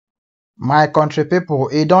My country people,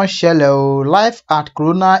 Don Shele oo, live at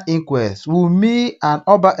Corona Inquest WUNMi and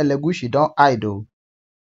Oba ELEGUSHI don't idle.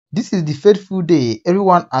 This is the fateful day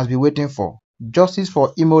everyone has been waiting for. Justice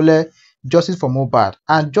for Imole, justice for Mohbad,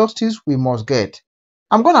 and justice we must get.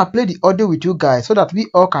 I'm gonna play the audio with you guys so that we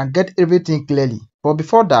all can get everything clearly. But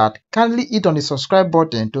before that, kindly hit on the subscribe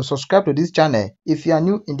button to subscribe to this channel if you are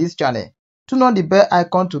new in this channel. Turn on the bell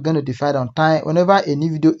icon to get notified on time whenever a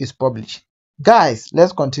new video is published. Guys,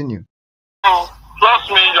 let's continue. Trust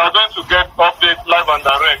me, you are going to get updates live and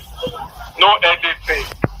direct. No editing,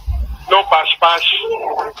 no pash,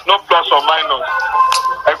 no plus or minus.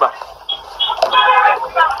 Eba.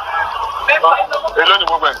 Hello, the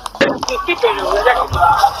movement.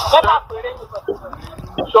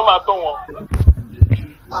 Show my tongue.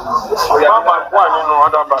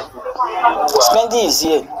 Spending is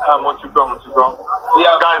here.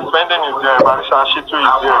 Yeah, guys, spending is here. Marisha Shitu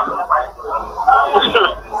is here.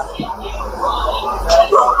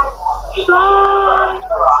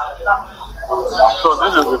 So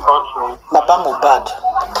this is the courtroom. Baba Mohbad.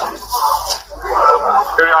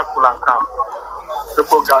 Area cool and calm.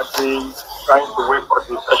 People gathering, trying to wait for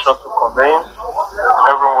the session to commence.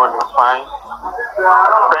 Everyone is fine.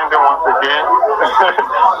 Spending once again.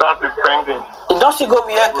 That is spending. You don't see go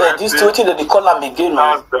here this duty that they call him again.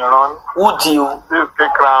 That's the run. Would you? This is the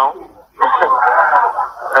crown.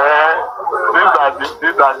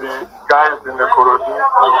 These are the guys in the Korodi.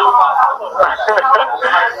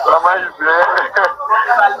 Mama is there.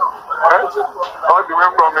 All the way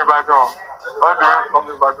from Ibadan.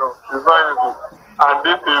 It's not easy. And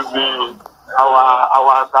this is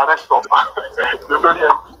our director.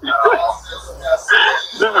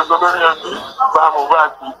 This is Olori MP,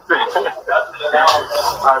 Mohbad.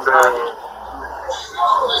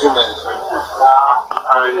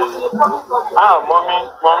 And mommy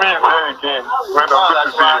is there again. Well, good to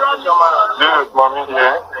see you. This is mommy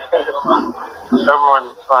here. Everyone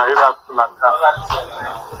is fine.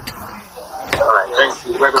 Alright, thank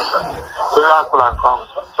you. Well done.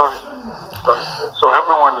 Sorry. So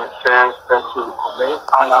everyone is here, thank you.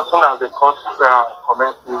 And as soon as the court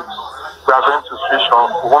commences, we are going to switch off.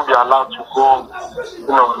 We won't be allowed to go,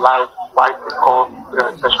 live while the court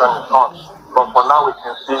session is on. But for now, we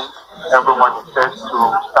can see everyone is set to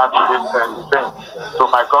start this event. So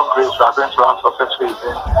by God's grace, we are going to have a successful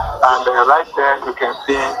event. And right there, you can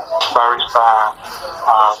see Barrister,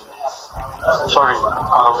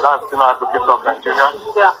 that's Advocate of Nigeria.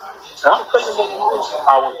 Yeah. Huh?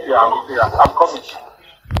 I will see. I'm coming.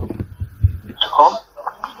 To come?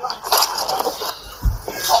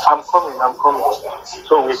 I'm coming.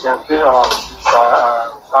 So we can see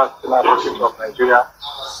that's the Advocate of Nigeria.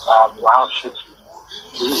 We have shit.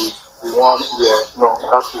 We want here. No,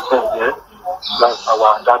 that's the thing here. That's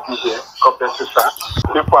our daddy here. Compensation.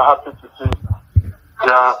 People are happy to see.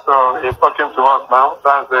 Yeah, so he's talking to us now.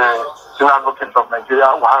 That's the Senior Advocate of Nigeria.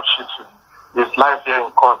 We have shit. He's live here in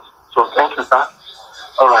court. So thank you, sir.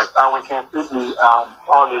 All right, and we can see the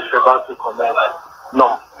all is about to comment.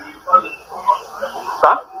 No,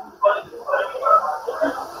 sir.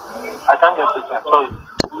 I can't get it. Sorry,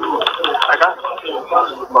 I can't.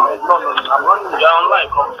 No. I'm running down like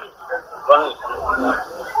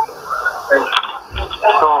Thank you.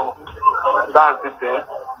 So that's it there.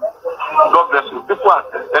 God bless you. People are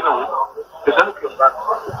there. Anyway. Yeah.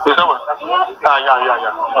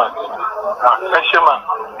 Eshema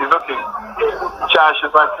is okay.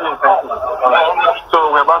 So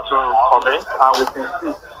we're about to comment and we can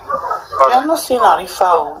see. We are not seeing Arifa.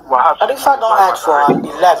 Arifa don't hide for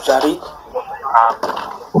his life, Jari.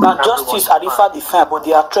 Now justice Arifa defend, but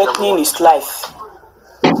they are threatening his life.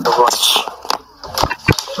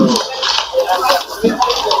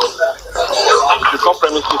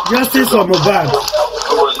 Justice for Mohbad.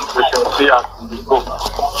 We can see as we go.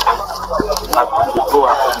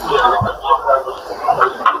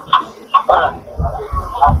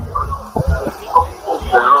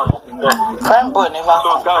 Fine boy never.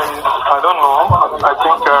 So guys, I don't know. I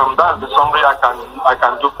think that's the summary I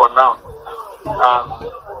can do for now.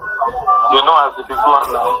 As it is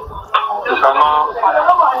going now, you cannot.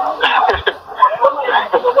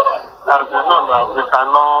 As you know now, we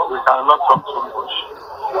cannot talk too much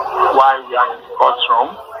while we are in the courtroom.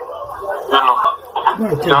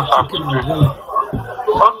 Just have to do it.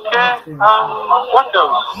 Okay, what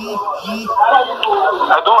else?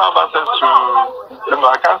 I don't have access to,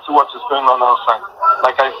 I can't see what is going on outside.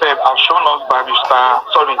 Like I said, I've shown us I've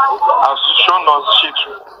shown us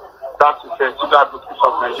Shitu. That is the Senior Advocate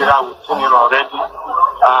of Nigeria. We've seen him already.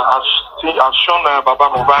 I've shown Baba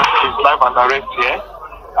Mohbad is live and direct here.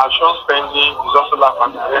 Assurance spending is also live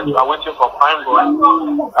at the end. We are waiting for Prime Boy,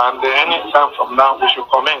 and any time from now we should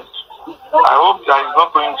comment. I hope there is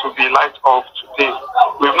not going to be light off today.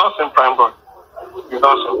 We've not seen Prime Boy. We've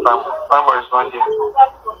not seen Prime Boy. Prime Boy is not here.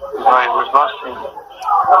 He's not here. We've not seen him.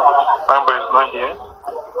 Prime Boy is not here.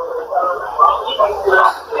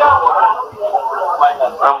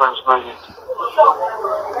 Prime Boy is not here.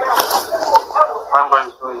 Prime Boy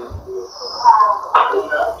is not here.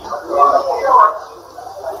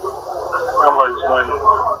 Prime Boy is not here.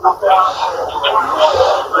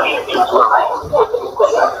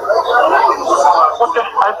 Okay,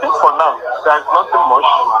 I think for now there is nothing much.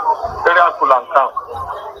 Very cool and calm.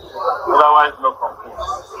 Otherwise, no complaints.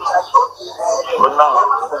 But now,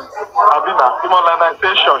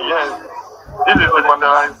 demonetization, yes. This is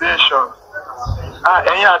demonetization.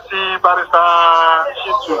 Any barrister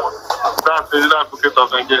Shitu, that's the advocate of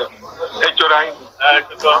Nigeria.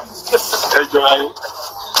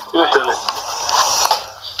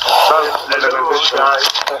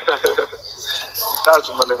 That's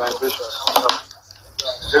demonetization.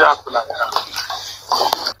 Very cool and calm.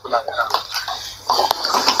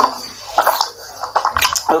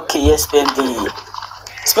 Okay, yes,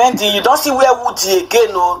 Spendy, you don't see where Woody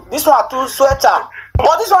again, no. This one too sweater.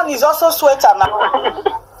 But this one is also sweater now.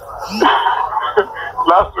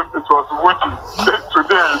 Last week it was Woody.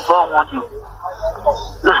 Today it's not Woody.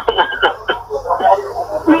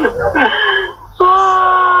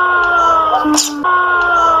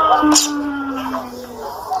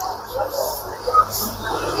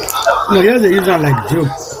 No, here's the user like joke.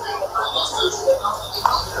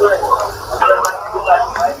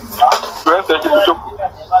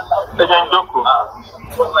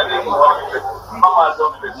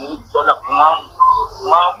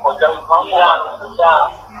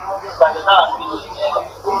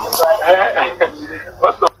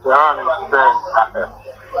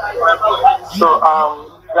 So,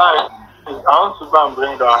 guys, I want to go and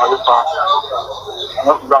bring the Harifa.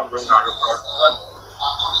 Let me go and bring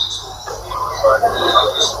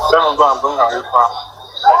Harifa.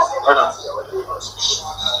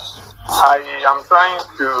 I am trying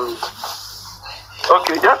to.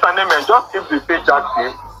 Okay, yes, and then just keep the page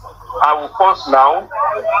active. I will pause now.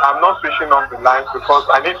 I'm not switching on the line because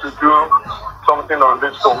I need to do something on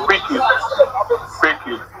this phone quickly.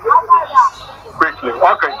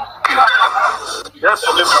 Okay. Yes,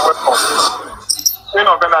 please welcome.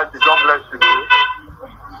 God bless you.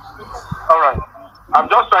 All right. I'm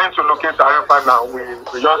just trying to locate Arifa now. We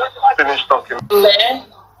just finished talking.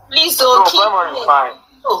 Please, no, Grandma is fine.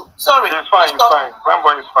 Oh, sorry. It's fine.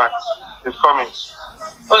 Grandma is fine. It's coming.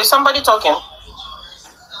 Oh, is somebody talking?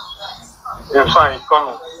 It's fine. It's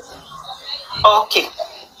coming. Okay.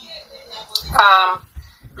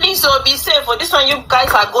 Please, be safe. For this one, you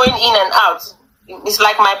guys are going in and out. It's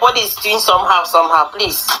like my body is doing somehow.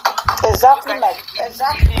 Please. Exactly what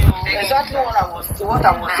I was just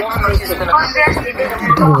noticing.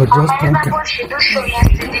 She just showed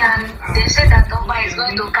yesterday, and they said that Tomba is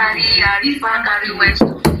going to carry West.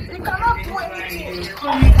 You cannot do anything.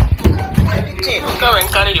 Go and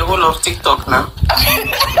carry the whole of TikTok now.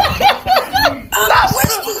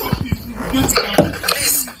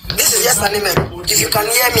 Please, this is yes anime. If you can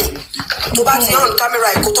hear me, to back on camera,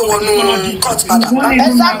 I go to one cut, madam.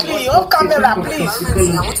 Exactly, on camera, please. I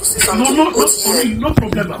want to see something. No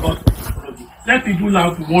problem about it. Let people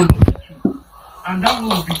out to one. And that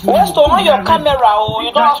will be West, on your camera,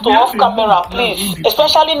 you don't have to off camera, please.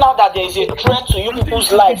 Especially now that there is a threat to you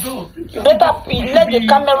people's life. You better let the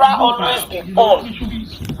camera always be on.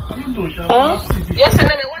 Yes, and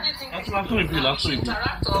then what do you think? That's what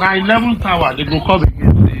now 11th hour, they go come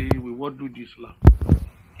again. We won't do this now.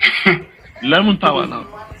 11th hour now.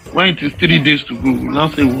 When it is 3 days to go, we now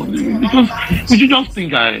say what? Because we should just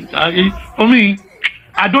think. For me,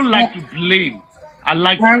 I don't like to blame. I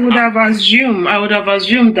would have assumed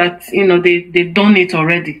that they've done it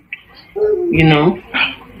already.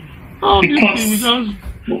 Because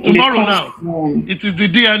tomorrow now it is the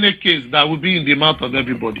DNA case that will be in the mouth of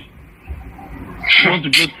everybody. You want to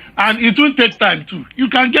go, and it will take time too. You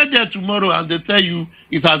can get there tomorrow and they tell you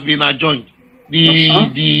it has been adjourned.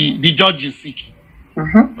 The judge is sick.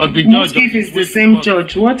 Or the judge. What if it's the same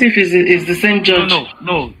judge? What if it's the same judge?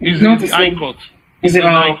 No, it's not the High Court. Is it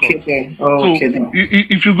okay?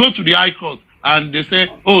 If you go to the High Court and they say,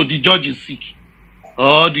 "Oh, the judge is sick,"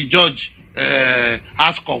 or the judge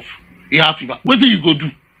has cough, he has fever, what do you go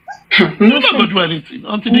do? You're not going to do anything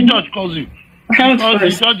until the judge calls you. Because the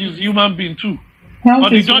judge is a human being too. Or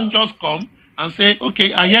the judge just come and say,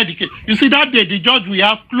 "Okay, I hear the case." You see, that day the judge will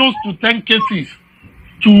have close to 10 cases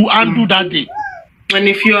to undo that day. And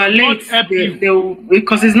if you are late,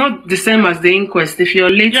 because it's not the same as the inquest. If you're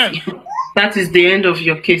late, that is the end of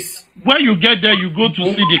your case. When you get there, you go to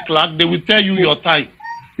see the clerk. They will tell you your time.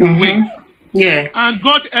 You wait. Yeah. And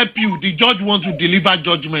God help you. The judge wants to deliver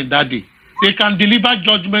judgment that day. They can deliver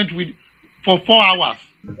judgment for 4 hours,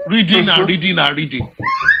 reading and reading and reading.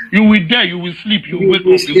 You will there, you will sleep, you will wake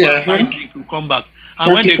up, you will come back.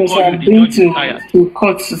 And when they call you, the judge is tired. To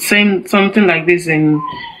court, something like this in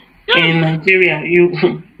Nigeria,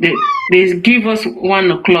 they give us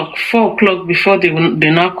 1 o'clock, 4 o'clock before they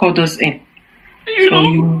now call us in.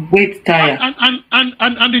 You wait tired.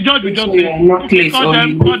 And the judge will just say, call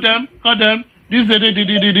them. This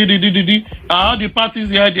all the parties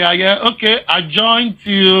here, they are here. Okay, adjourn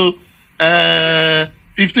till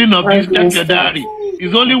 15 of this January.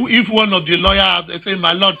 It's only if one of the lawyers they say,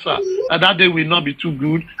 my lord, sir, that day will not be too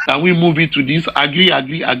good. Can we move it to this? Agree.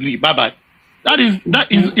 Bye. That is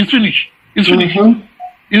it's finished. It's finished.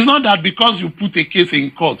 It's not that because you put a case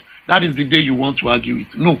in court, that is the day you want to argue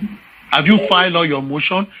it. No. Have you filed all your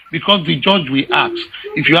motion? Because the judge will ask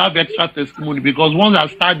if you have extra testimony. Because once I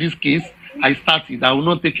start this case, I start it. I will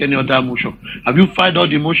not take any other motion. Have you filed all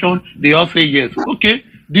the motion? They all say yes. Okay,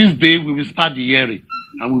 this day we will start the hearing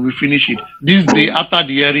and we will finish it. This day after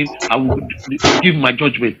the hearing, I will give my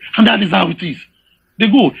judgment. And that is how it is. They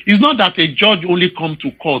go. It's not that a judge only comes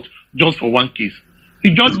to court just for one case.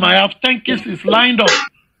 The judge might have 10 cases lined up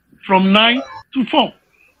from 9 to 4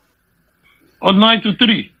 or 9 to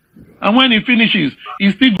 3. And when he finishes,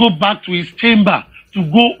 he still go back to his chamber to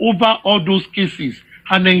go over all those cases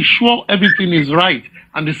and ensure everything is right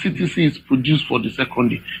and the citizen is produced for the second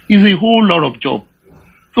day. It's a whole lot of job.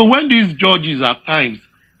 So when these judges at times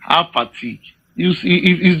have fatigue, you see,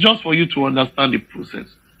 it's just for you to understand the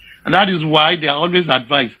process. And that is why they are always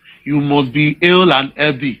advised, you must be ill and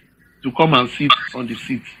healthy to come and sit on the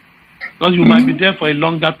seat. Because you might be there for a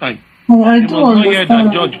longer time. Oh, I do understand.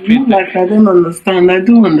 I don't understand. I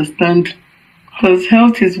do understand. Because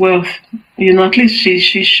health is wealth. At least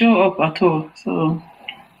she show up at all. So,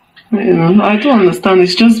 I do understand.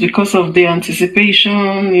 It's just because of the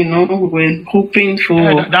anticipation, we're hoping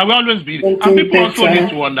for... that will always be. And people also need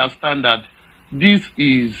to understand that this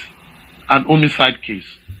is an homicide case.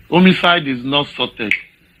 Homicide is not sorted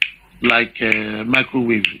like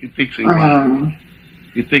microwave. It takes a while.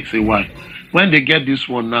 It takes a while. When they get this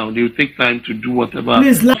one now, they will take time to do whatever.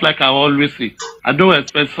 Just like I always say, I don't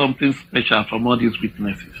expect something special from all these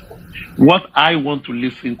witnesses. What I want to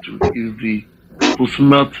listen to is the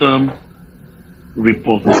postmortem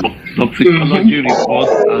report, toxicology report,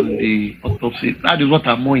 and the autopsy. That is what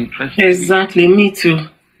I'm more interested in. Exactly, me too.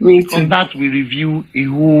 Because that will review a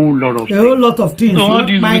whole lot of things. So all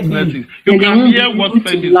these witnesses, you can hear what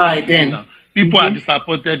spending now. People are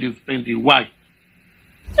disappointed in spending. Why?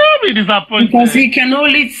 They'll be disappointed. Because he can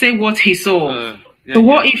only say what he saw. So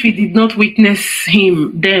what if he did not witness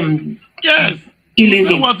them killing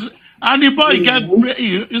him? And the boy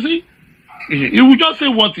you see, he will just say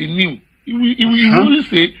what he knew. He will only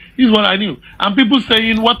say, this is what I knew. And people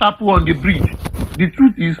saying what happened on the bridge. The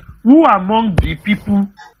truth is, who among the people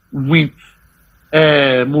with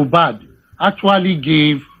Mohbad actually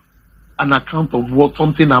gave an account of what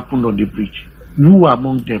something happened on the bridge? Who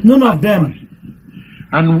among them? None of them.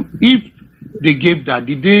 And if they gave that,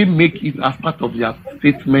 did they make it as part of their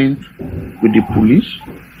statement with the police?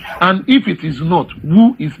 And if it is not,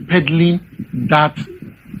 who is peddling that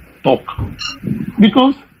talk?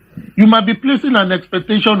 Because you might be placing an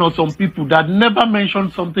expectation on some people that never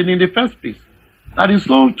mentioned something in the first place. That is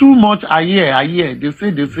so too much I hear. They say.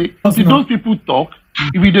 If those people talk,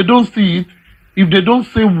 if they don't see it, if they don't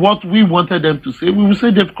say what we wanted them to say, we will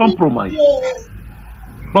say they've compromised.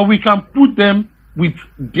 But we can put them with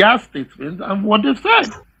their statements and what they've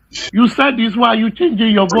said. You said this, why are you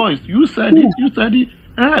changing your voice? You said it.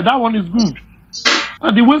 That one is good.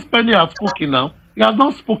 And the way Spenny has spoken now, he has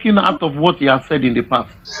not spoken out of what he has said in the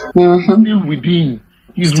past. Still within.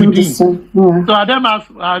 He's within. So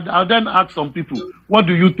I'll then ask some people, what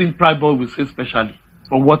do you think Pride Boy will say specially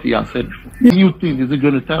from what he has said before? What new thing is he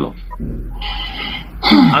going to tell us?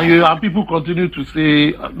 And people continue to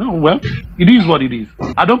say, no, well, it is what it is.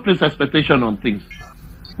 I don't place expectation on things.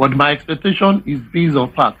 But my expectation is based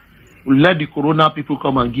on fact. We'll let the corona people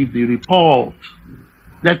come and give the report.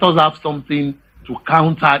 Let us have something to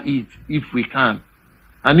counter it if we can.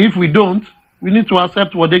 And if we don't, we need to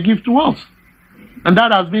accept what they give to us. And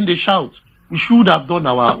that has been the shout. We should have done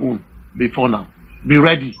our own before now. Be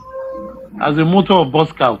ready. As a motto of Boy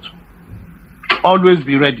Scout, always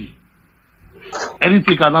be ready.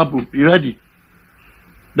 Anything can happen. Be ready.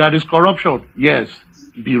 There is corruption. Yes.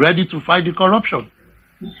 Be ready to fight the corruption.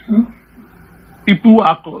 People who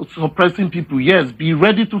are suppressing people, yes, be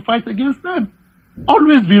ready to fight against them.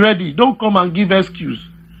 Always be ready. Don't come and give excuse.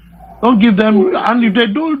 Don't give them, and if they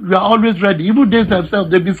don't, you are always ready. Even they themselves,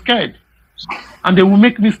 they'll be scared. And they will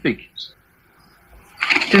make mistakes.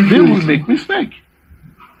 They will make mistake.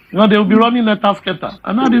 You know, they will be running a task-getter.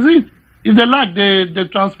 And that is it. If they like, they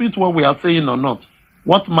transmit what we are saying or not.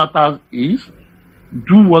 What matters is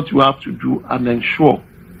do what you have to do and ensure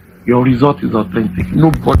your result is authentic.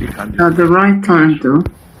 Nobody can do it. At the right time, though.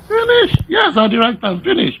 Finish. Yes, at the right time.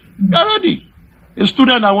 Finish. You're ready. A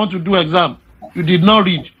student that want to do exam, you did not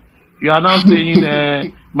read. You are now saying,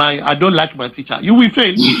 I don't like my teacher. You will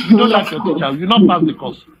fail. You don't like your teacher. You not pass the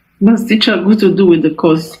course. What's teacher good to do with the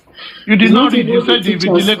course? You did not read. You said the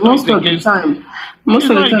vigilator most is of against. the time. Most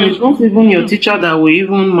of the time, it's not even your teacher that will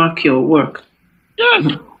even mark your work.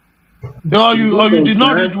 Yes. Or you did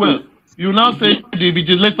not read well. You now say the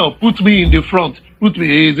vigilator put me in the front. Put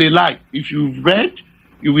me is a lie. If you've read,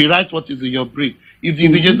 you will write what is in your brain. If the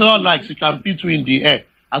vigilator likes, he can put you in the air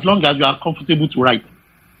as long as you are comfortable to write.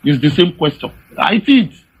 It's the same question. Write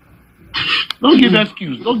it. Don't give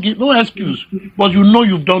excuse. Don't give no excuse. But you know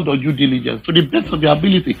you've done the due diligence to the best of your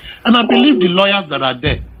ability. And I believe the lawyers that are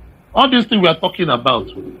there, all these things we are talking about,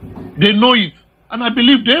 they know it. And I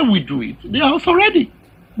believe they will do it. They are also ready.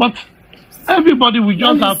 But everybody will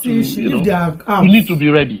just have to, we need to be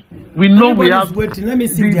ready. We know we have. Waiting. Let me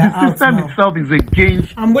see the system itself is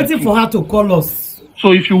against. I'm waiting for her to call us.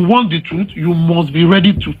 So if you want the truth, you must be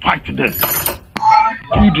ready to fight them.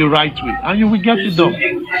 Do the right way, and you will get it done.